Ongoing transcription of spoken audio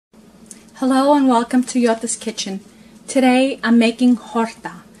Hello and welcome to Horta's Kitchen. Today I'm making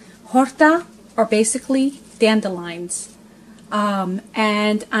horta. Horta are basically dandelions.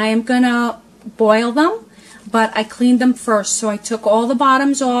 And I am going to boil them, but I cleaned them first. So I took all the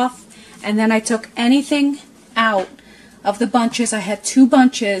bottoms off and then I took anything out of the bunches. I had 2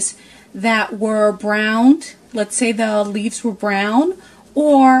 bunches that were browned. Let's say the leaves were brown,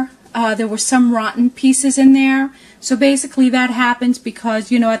 or there were some rotten pieces in there. So basically that happens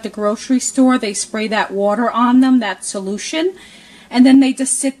because, at the grocery store they spray that water on them, that solution, and then they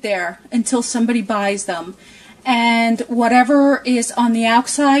just sit there until somebody buys them. And whatever is on the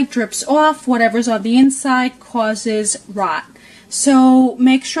outside drips off, whatever's on the inside causes rot. So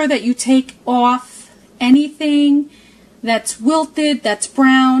make sure that you take off anything that's wilted, that's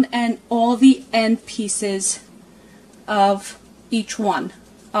brown, and all the end pieces of each one,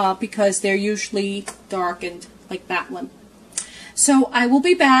 because they're usually darkened, like that one. So I will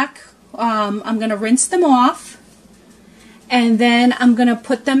be back. I'm going to rinse them off, and then I'm going to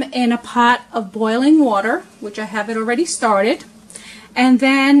put them in a pot of boiling water, which I have it already started. And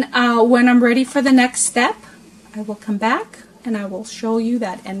then when I'm ready for the next step, I will come back and I will show you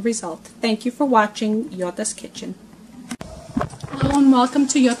that end result. Thank you for watching Horta's Kitchen. Hello and welcome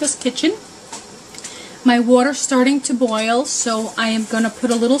to Horta's Kitchen. My water's starting to boil, so I am going to put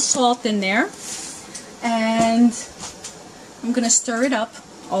a little salt in there. And I'm going to stir it up.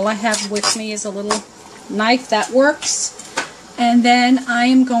 All I have with me is a little knife that works. And then I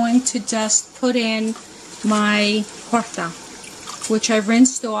am going to just put in my horta, which I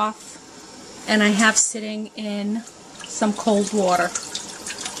rinsed off and I have sitting in some cold water.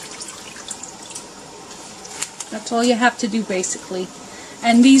 That's all you have to do basically.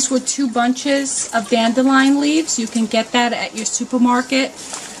 And these were 2 bunches of dandelion leaves. You can get that at your supermarket.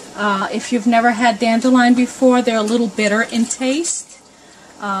 If you've never had dandelion before, they're a little bitter in taste.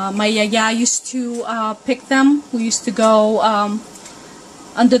 My yaya used to pick them. We used to go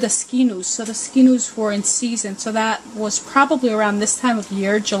under the skinus. So the skinus were in season. So that was probably around this time of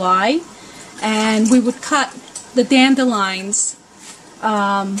year, July. And we would cut the dandelions,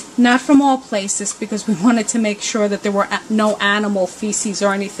 not from all places, because we wanted to make sure that there were no animal feces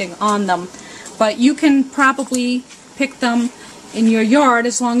or anything on them. But you can probably pick them in your yard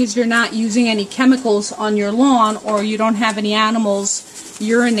as long as you're not using any chemicals on your lawn, or you don't have any animals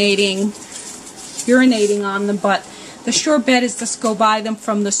urinating on them. But the sure bet is just go buy them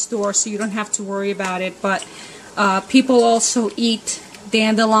from the store, so you don't have to worry about it. But people also eat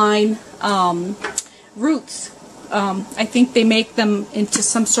dandelion roots. I think they make them into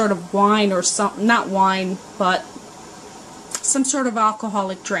some sort of wine, or some, not wine, but some sort of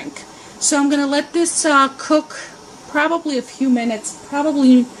alcoholic drink. So I'm going to let this cook probably a few minutes,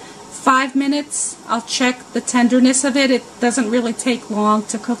 probably 5 minutes. I'll check the tenderness of it. It doesn't really take long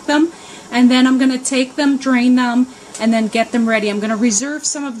to cook them. And then I'm going to take them, drain them, and then get them ready. I'm going to reserve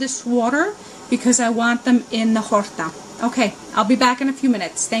some of this water because I want them in the horta. Okay, I'll be back in a few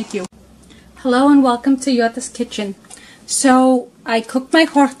minutes. Thank you. Hello and welcome to Horta's Kitchen. So I cooked my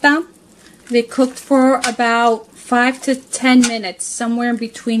horta. They cooked for about 5 to 10 minutes, somewhere in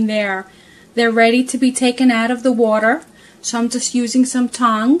between there. They're ready to be taken out of the water. So I'm just using some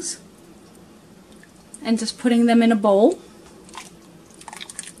tongs and just putting them in a bowl.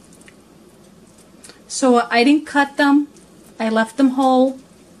 So I didn't cut them. I left them whole.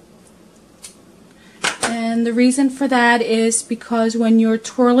 And the reason for that is because when you're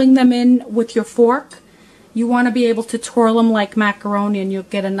twirling them in with your fork, you want to be able to twirl them like macaroni, and you'll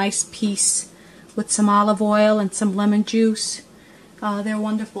get a nice piece with some olive oil and some lemon juice. They're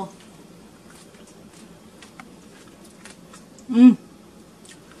wonderful.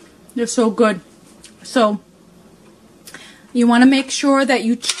 They're so good. So you want to make sure that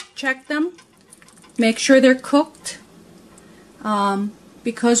you check them. Make sure they're cooked.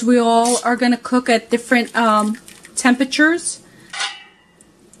 Because we all are going to cook at different temperatures.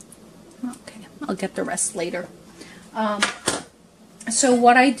 Okay, I'll get the rest later. So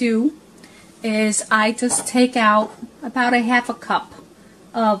what I do is I just take out about a half a cup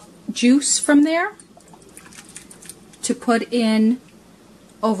of juice from there to put in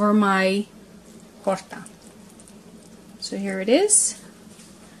over my horta. So here it is.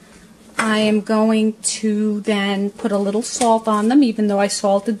 I am going to then put a little salt on them, even though I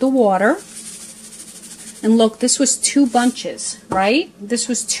salted the water. And look, this was 2 bunches, right? This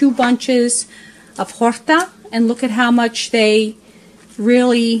was 2 bunches of horta, and look at how much they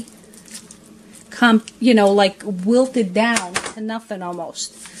really like wilted down to nothing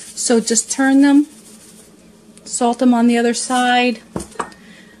almost. So just turn them, salt them on the other side.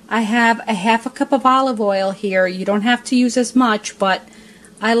 I have a half a cup of olive oil here. You don't have to use as much, but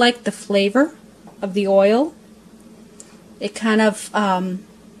I like the flavor of the oil. It kind of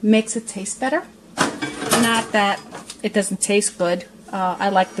makes it taste better. Not that it doesn't taste good. I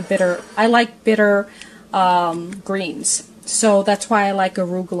like bitter greens. So that's why I like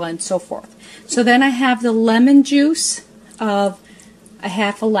arugula and so forth. So then I have the lemon juice of a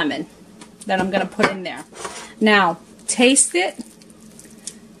half a lemon that I'm going to put in there. Now, taste it.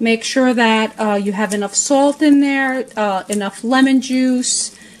 Make sure that you have enough salt in there, enough lemon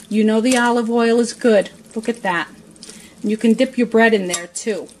juice. You know the olive oil is good. Look at that. You can dip your bread in there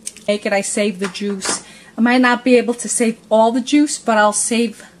too. Make it, I save the juice. I might not be able to save all the juice, but I'll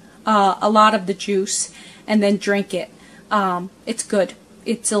save a lot of the juice and then drink it. It's good.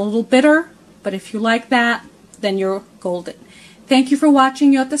 It's a little bitter, but if you like that, then you're golden. Thank you for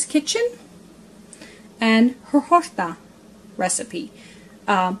watching Yota's Kitchen and her Horta recipe.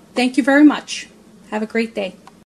 Thank you very much. Have a great day.